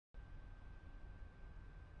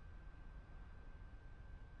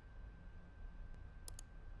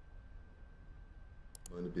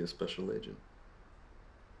be a special agent.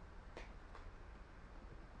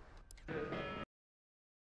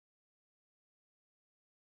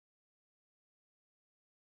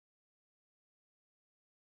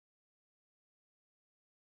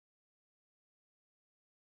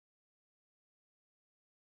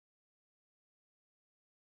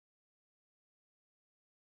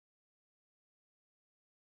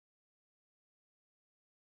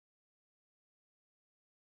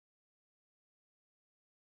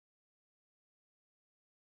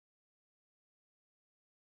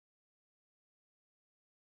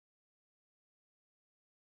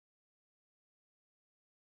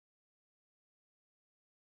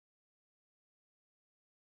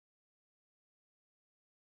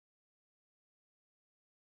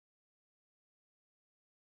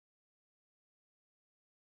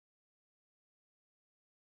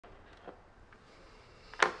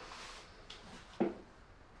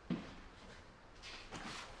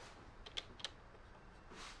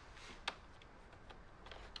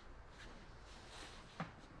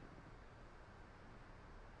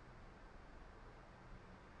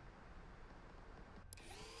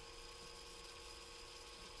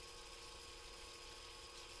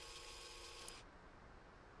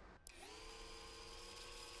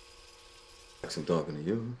 I'm talking to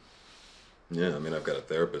you. Yeah, I mean, I've got a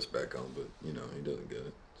therapist back home, but, you know, he doesn't get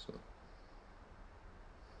it,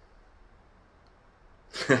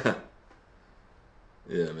 so.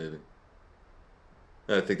 Yeah, maybe.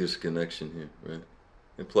 I think there's a connection here, right?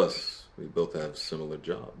 And plus, we both have similar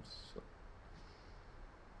jobs, so.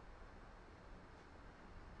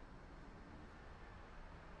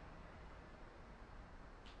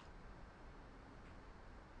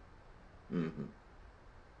 Hmm.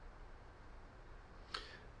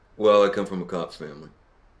 Well, I come from a cop's family,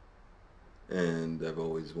 and I've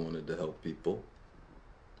always wanted to help people,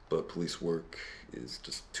 but police work is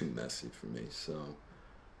just too messy for me, so.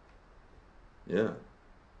 Yeah.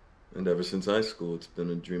 And ever since high school, it's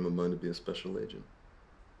been a dream of mine to be a special agent.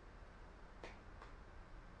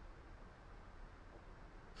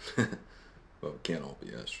 Well, we can't all be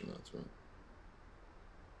astronauts, right?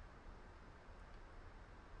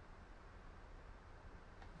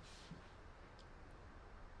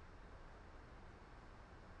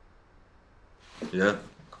 Yeah.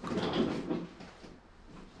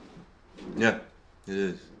 Yeah, it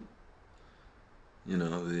is. You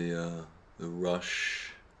know, the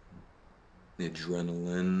rush, the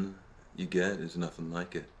adrenaline you get is nothing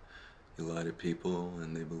like it. You lie to people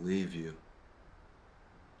and they believe you.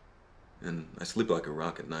 And I sleep like a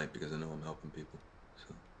rock at night because I know I'm helping people.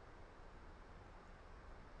 So.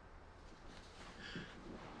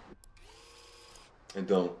 And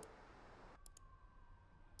don't.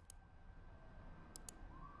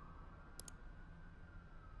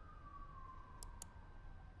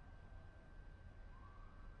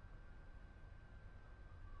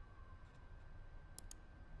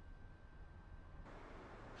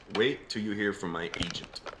 Wait till you hear from my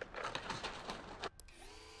agent.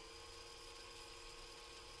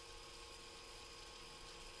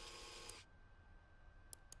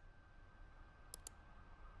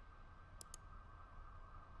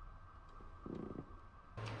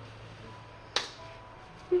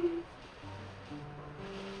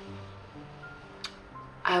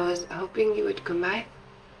 I was hoping you would come by.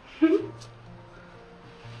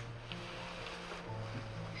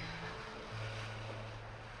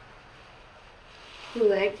 You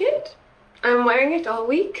like it? I'm wearing it all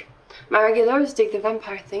week. My regulars dig the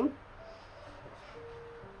vampire thing.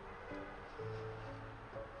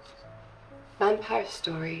 Vampire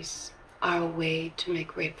stories are a way to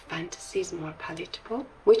make rape fantasies more palatable,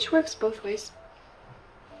 which works both ways.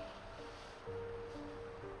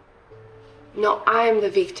 No, I'm the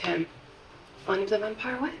victim. One of the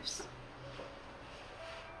vampire wives.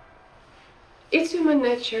 It's human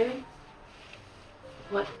nature.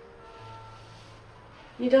 What?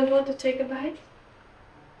 You don't want to take a bite?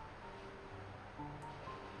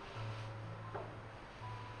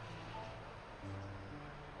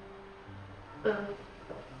 Uh,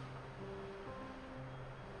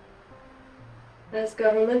 as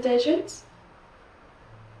government agents?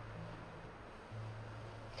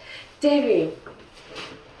 Davy.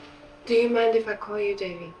 Do you mind if I call you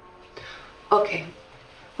Davy? Okay.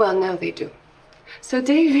 Well, now they do. So,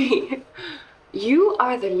 Davy, you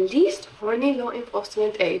are the least horny law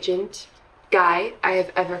enforcement agent guy I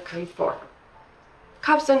have ever come for.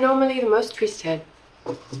 Cops are normally the most twisted.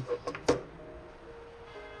 Well,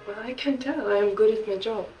 I can tell I am good at my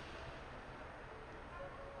job.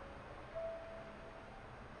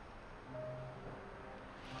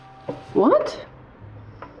 What?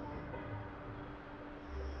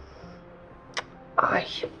 Ay,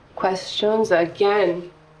 questions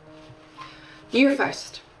again. You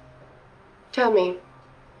first. Tell me,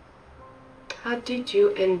 how did you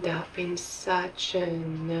end up in such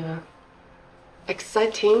an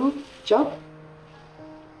exciting job?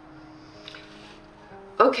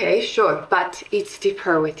 Okay, sure, but it's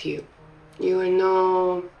deeper with you. You are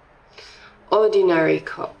no ordinary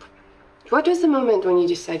cop. What was the moment when you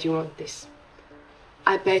decided you want this?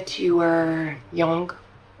 I bet you were young.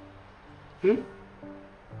 Hmm?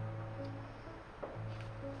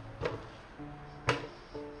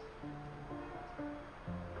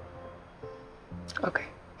 Okay.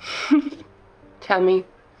 Tell me.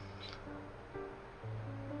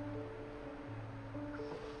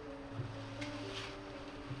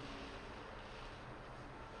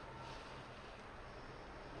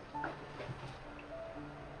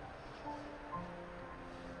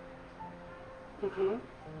 Mm-hmm.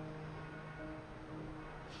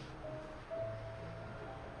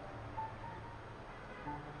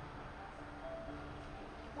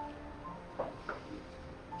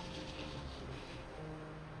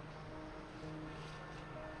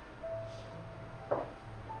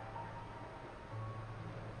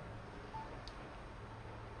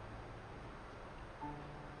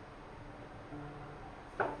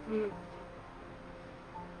 Mm.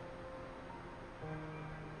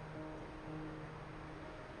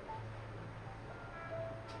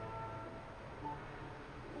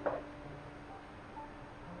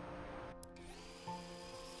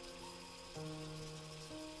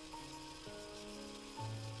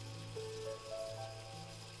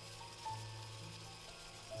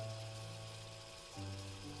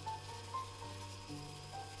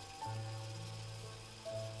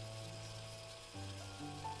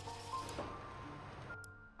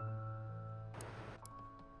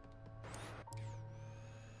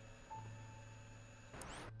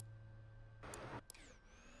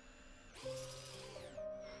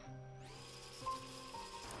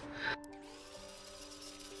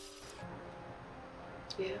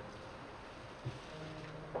 Yeah.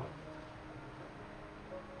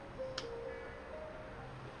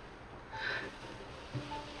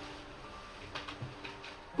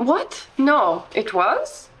 What? No, it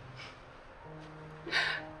was?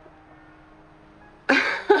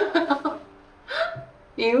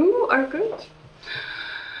 You are good.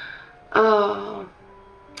 Oh,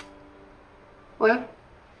 well,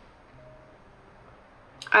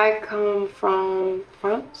 I come from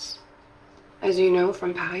France, as you know,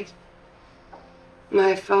 from Paris.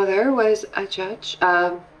 My father was a judge,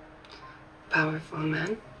 a powerful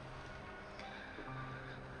man.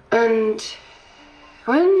 And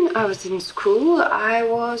when I was in school, I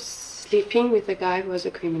was sleeping with a guy who was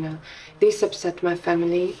a criminal. This upset my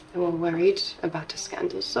family. They were worried about a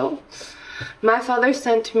scandal. So my father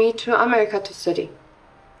sent me to America to study.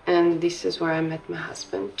 And this is where I met my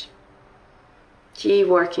husband. He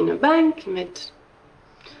worked in a bank, made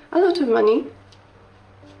a lot of money.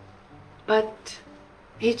 But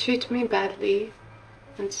he treated me badly.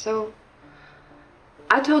 And so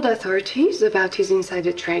I told authorities about his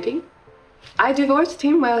insider trading. I divorced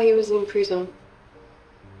him while he was in prison.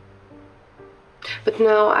 But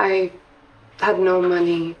now I had no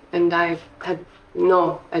money and I had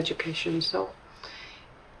no education, so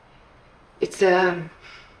it's a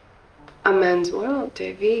man's world,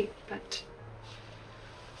 Davy. But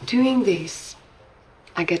doing this,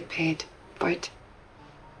 I get paid for it.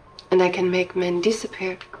 And I can make men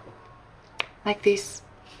disappear like this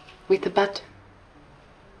with a button,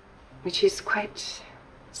 which is quite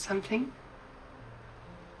something.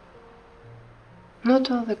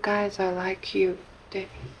 Not all the guys are like you, Davy.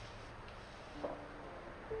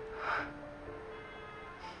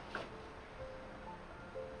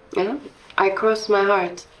 Yeah, I cross my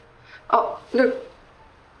heart. Oh, look.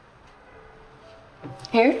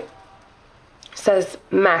 Here says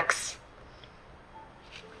Max.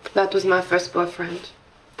 That was my first boyfriend.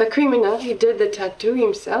 The criminal, he did the tattoo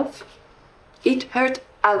himself. It hurt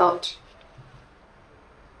a lot.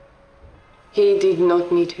 He did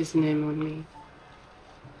not need his name on me.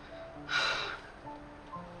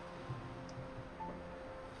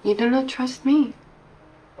 You do not trust me.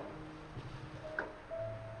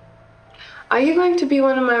 Are you going to be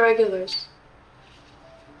one of my regulars?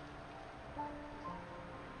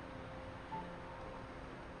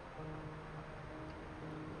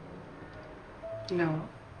 No.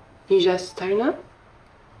 You just turn up,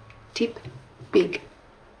 tip big.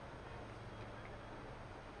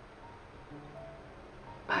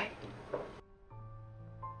 Bye.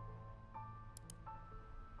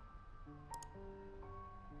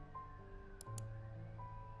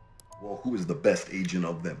 Well, who is the best agent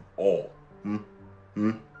of them all? Hmm?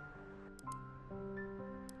 Hmm?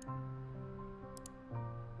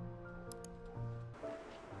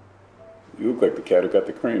 You look like the cat who got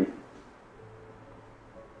the cream.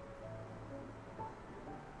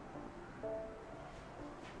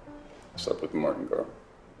 Slept with the Martin girl.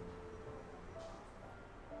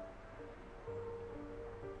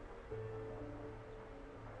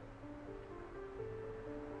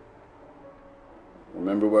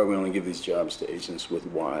 Remember why we only give these jobs to agents with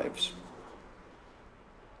wives.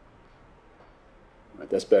 Right,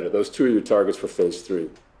 that's better. Those two are your targets for phase 3.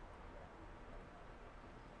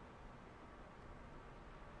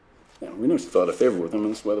 Yeah, we know she thought a favor with him,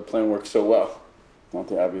 and that's why the plan works so well. Not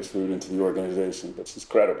the obvious route into the organization, but she's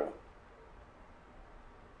credible.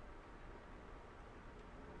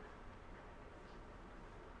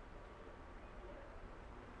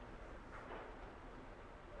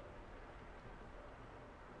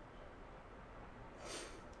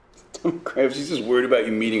 Don't crap, she's just worried about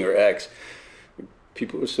you meeting her ex.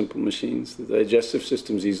 People are simple machines. The digestive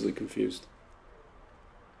system's easily confused.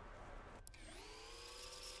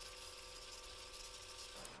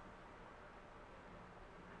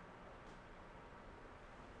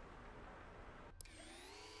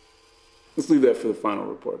 Let's leave that for the final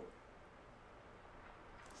report.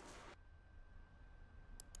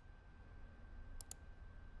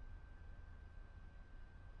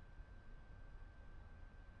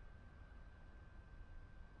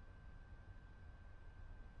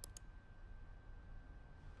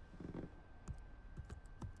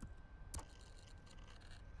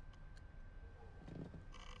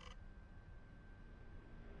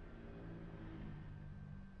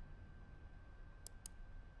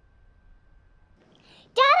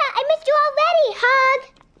 Dada, I missed you already. Hug.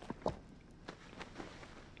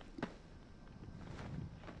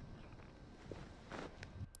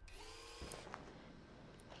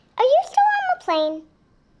 Are you still on the plane?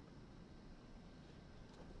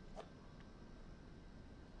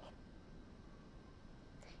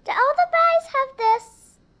 Do all the guys have this?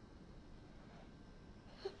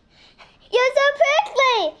 You're so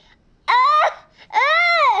prickly.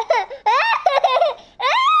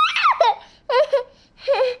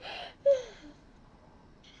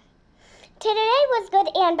 Today was good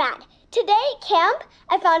and bad. Today at camp,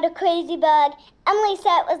 I found a crazy bug. Emily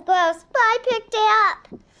said it was gross, but I picked it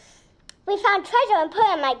up. We found treasure and put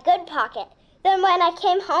it in my good pocket. Then when I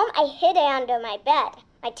came home, I hid it under my bed.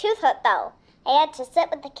 My tooth hurt though. I had to sit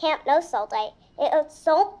with the camp nurse all day. It was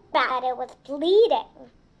so bad it was bleeding.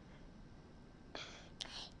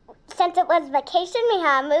 Since it was vacation, we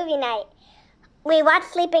had a movie night. We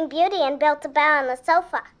watched Sleeping Beauty and built a bed on the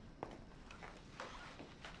sofa.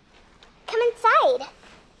 Come inside.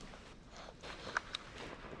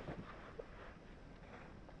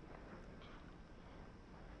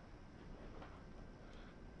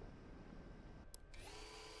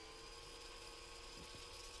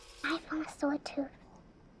 I found a sore tooth.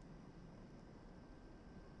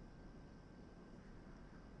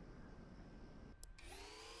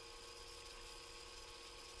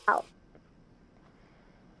 Oh.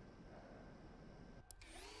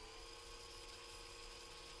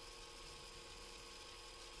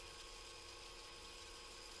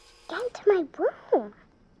 Get into my room.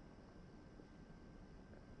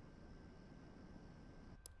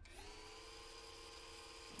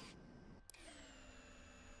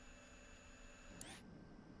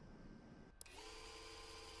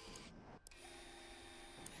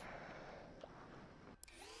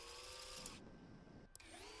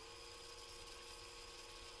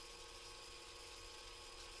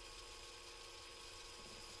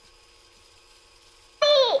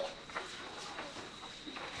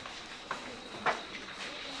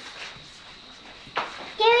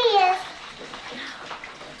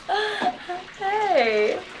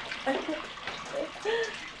 Hey.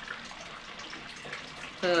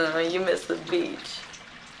 You miss the beach.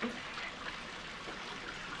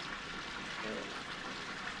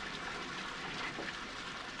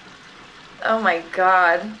 Oh my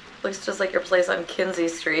God. Looks just like your place on Kinsey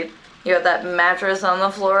Street. You have that mattress on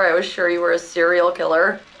the floor. I was sure you were a serial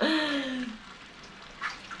killer.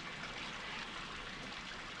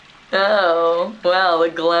 Oh, well, the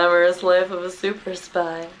glamorous life of a super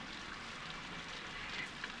spy.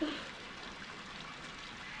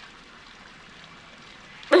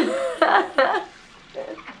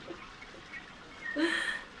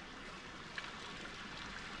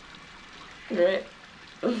 Great.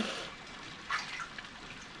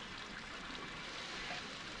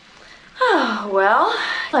 Oh, well,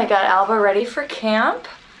 I got Alba ready for camp.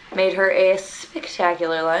 Made her a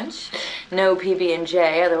spectacular lunch. No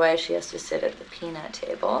PB&J, otherwise she has to sit at the peanut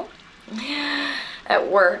table. At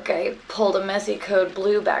work, I pulled a messy code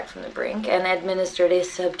blue back from the brink and administered a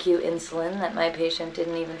sub-Q insulin that my patient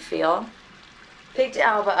didn't even feel. Picked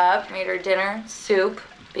Alba up, made her dinner, soup,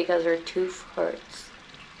 because her tooth hurts.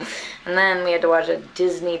 And then we had to watch a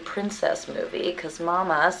Disney princess movie because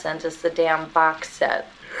Mama sent us the damn box set.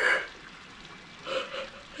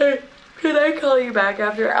 Hey, can I call you back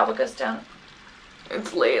after Alba goes down?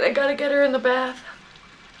 It's late. I gotta get her in the bath.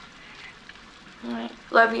 All right.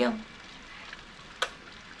 Love you.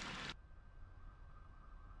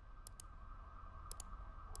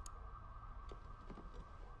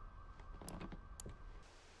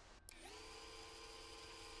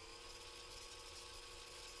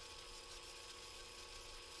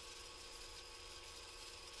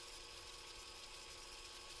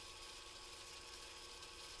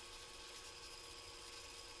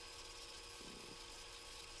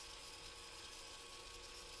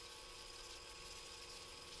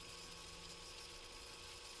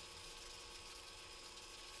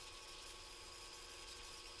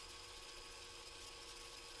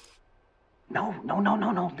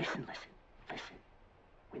 No. Listen.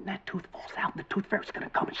 When that tooth falls out, the tooth fairy's gonna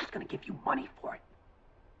come and she's gonna give you money for it.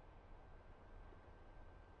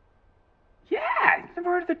 Yeah, you've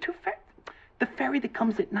never heard of the tooth fairy? The fairy that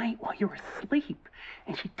comes at night while you're asleep.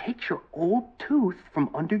 And she takes your old tooth from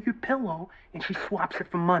under your pillow and she swaps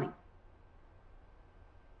it for money.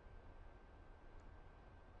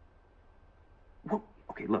 Well,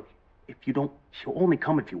 okay, look, she'll only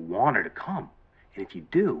come if you want her to come. And if you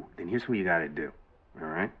do, then here's what you gotta do, all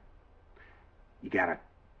right? You gotta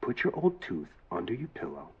put your old tooth under your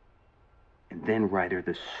pillow and then write her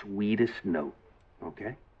the sweetest note,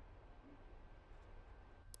 okay?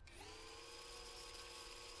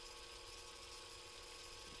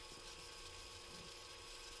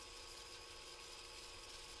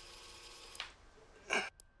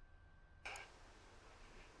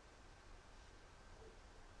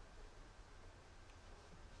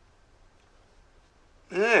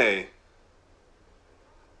 Hey,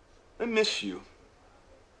 I miss you.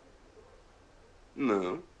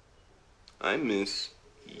 No, I miss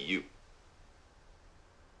you.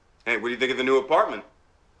 Hey, what do you think of the new apartment?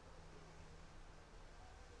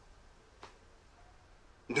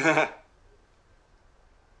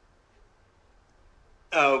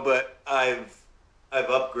 Oh, but I've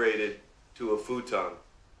upgraded to a futon.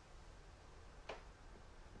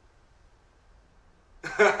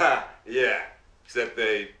 Yeah, except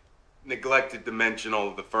they neglected to mention all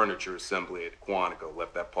of the furniture assembly at Quantico,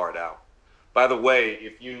 left that part out. By the way,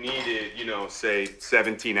 if you needed, say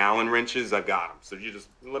 17 Allen wrenches, I've got them. So you just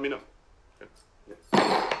let me know.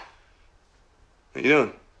 How you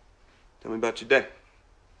doing? Tell me about your day.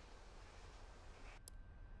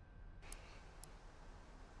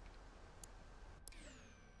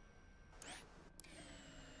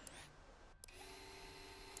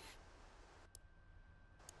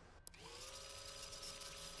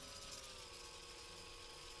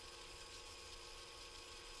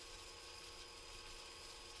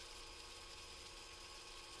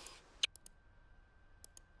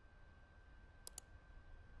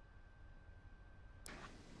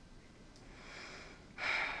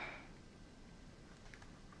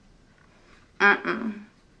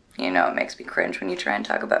 You know it makes me cringe when you try and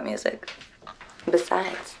talk about music.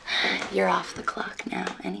 Besides, you're off the clock now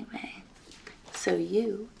anyway. So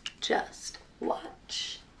you just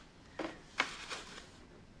watch.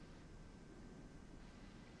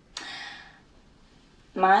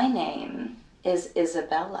 My name is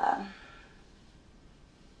Isabella.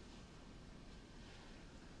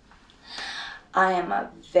 I am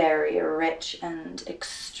a very rich and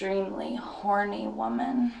extremely horny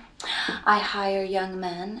woman. I hire young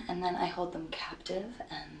men and then I hold them captive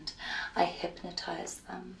and I hypnotize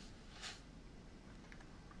them.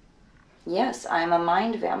 Yes, I'm a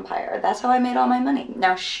mind vampire. That's how I made all my money.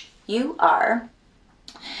 Now, you are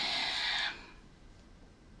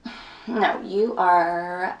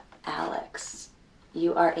Alex.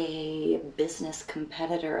 You are a business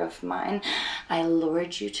competitor of mine. I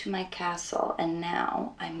lured you to my castle, and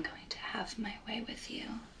now I'm going to have my way with you.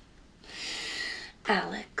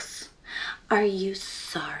 Alex, are you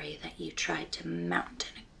sorry that you tried to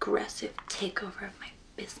mount an aggressive takeover of my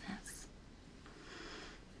business?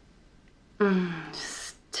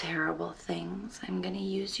 Just terrible things. I'm gonna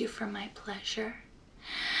use you for my pleasure,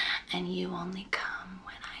 and you only come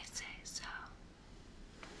when I say so.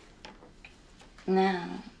 Now,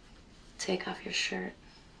 take off your shirt.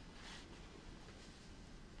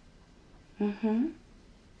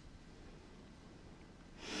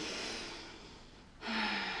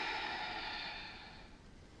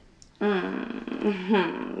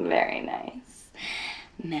 Very nice.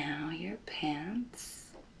 Now your pants.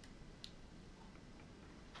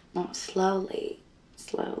 Oh, slowly,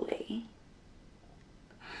 slowly.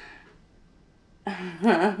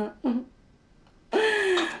 Oh.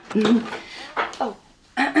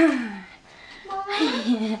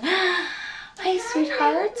 Hi,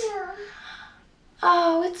 sweetheart.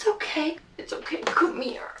 Oh, it's okay. It's okay. Come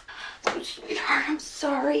here. Oh, sweetheart, I'm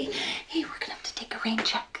sorry. Hey, we're gonna have to take a rain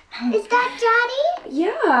check. Is that Daddy?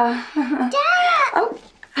 Yeah. Dad! Oh,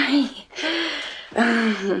 hi.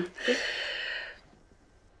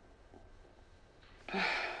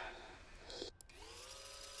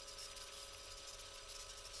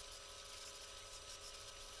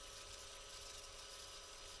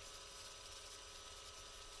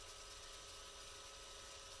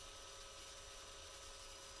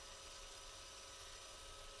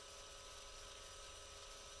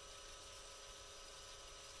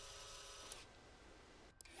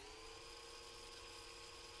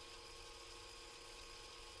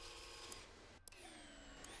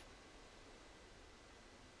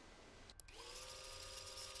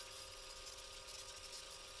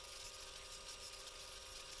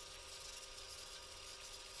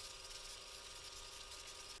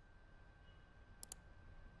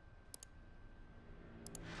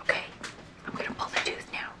 Okay, I'm gonna pull the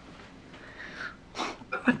tooth now.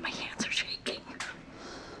 God, my hands are shaking.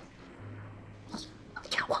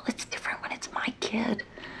 Yeah, well, it's different when it's my kid.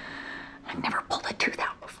 I've never pulled a tooth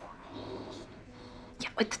out before. Yeah,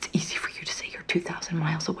 but it's easy for you to say you're 2,000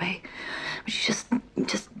 miles away. But you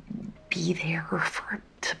just be there for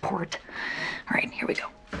support. All right, here we go.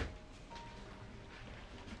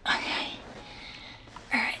 Okay.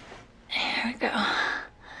 All right, here we go.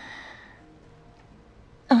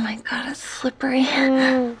 Oh my God, it's slippery.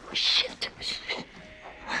 Shit.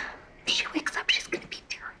 If she wakes up, she's gonna be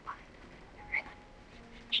terrified.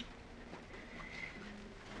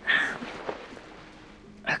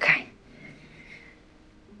 Okay.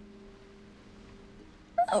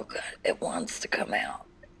 Oh God, it wants to come out.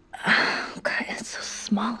 Oh God, it's so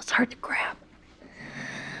small, it's hard to grab.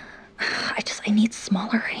 I need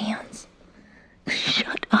smaller hands.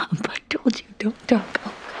 Shut up, I told you, don't talk.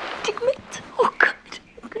 Oh God, damn it. Oh God.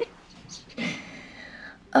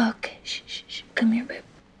 Okay, shh. Come here, babe.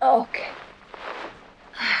 Okay.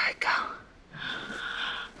 There we go. All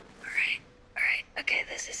right. Okay,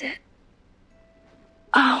 this is it.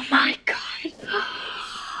 Oh my God.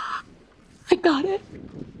 I got it.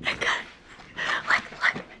 Look.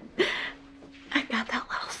 I got that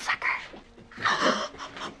little sucker.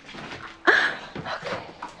 Okay.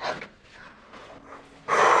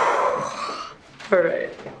 All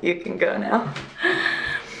right, you can go now.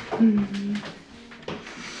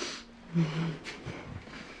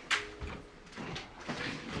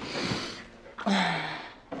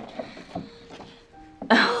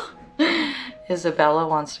 Isabella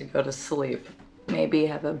wants to go to sleep. Maybe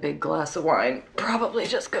have a big glass of wine. Probably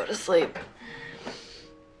just go to sleep.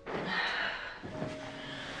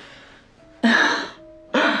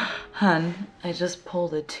 Hun, I just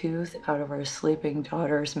pulled a tooth out of our sleeping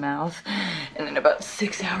daughter's mouth, and in about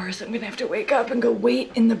 6 hours I'm gonna have to wake up and go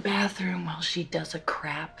wait in the bathroom while she does a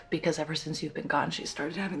crap, because ever since you've been gone she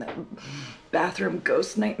started having that bathroom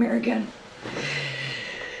ghost nightmare again.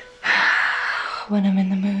 When I'm in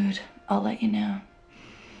the mood, I'll let you know.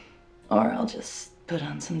 Or I'll just put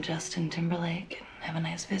on some Justin Timberlake and have a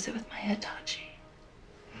nice visit with my Hitachi.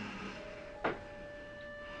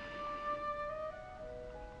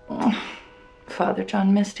 Oh, Father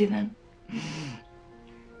John Misty then.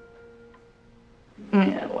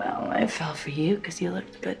 Yeah, well, I fell for you because you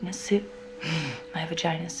looked good in a suit. My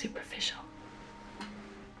vagina's superficial.